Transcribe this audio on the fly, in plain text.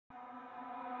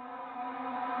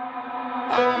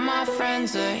All my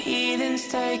friends are heathens,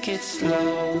 take it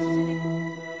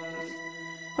slow.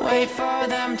 Wait for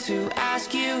them to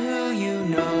ask you who you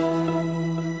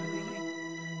know.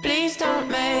 Please don't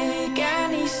make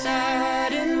any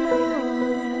sudden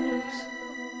moves.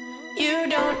 You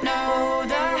don't know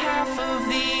the half of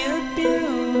the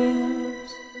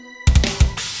abuse.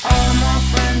 All my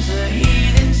friends are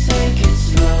heathens, take it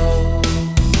slow.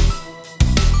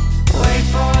 Wait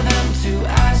for them to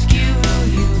ask you who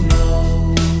you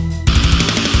know.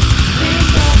 Please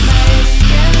don't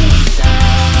make any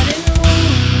sudden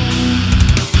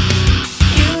moves.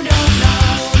 You don't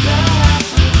know the half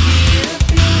of the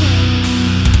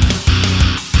abuse.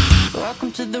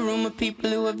 Welcome to the room of people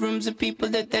who have rooms of people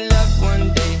that they love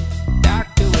one day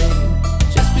docked away.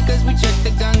 Just because we check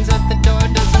the guns at the door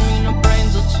doesn't mean our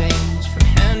brains will change from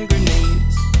hand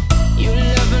grenades. You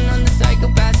loving on the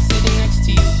psychopath sitting next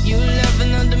to you. You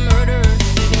loving on the murderer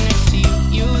sitting next to you.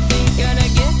 You think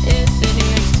I'd get it sitting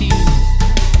next to you.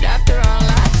 But after all I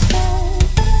said,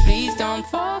 please don't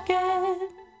forget.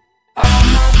 All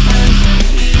my friends are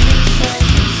heathens,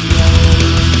 take it slow.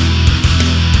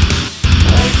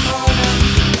 Wait for them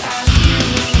to ask you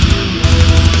who you know.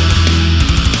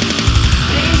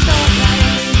 Please don't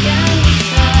make any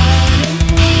sudden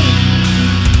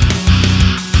moves.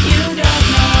 You don't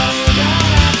know the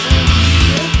half of the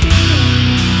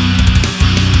abuse.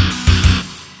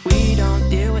 We don't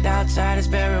deal with outsiders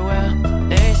very well.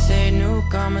 They say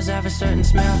newcomers have a certain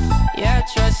smell. Yeah,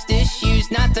 trust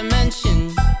issues not to mention.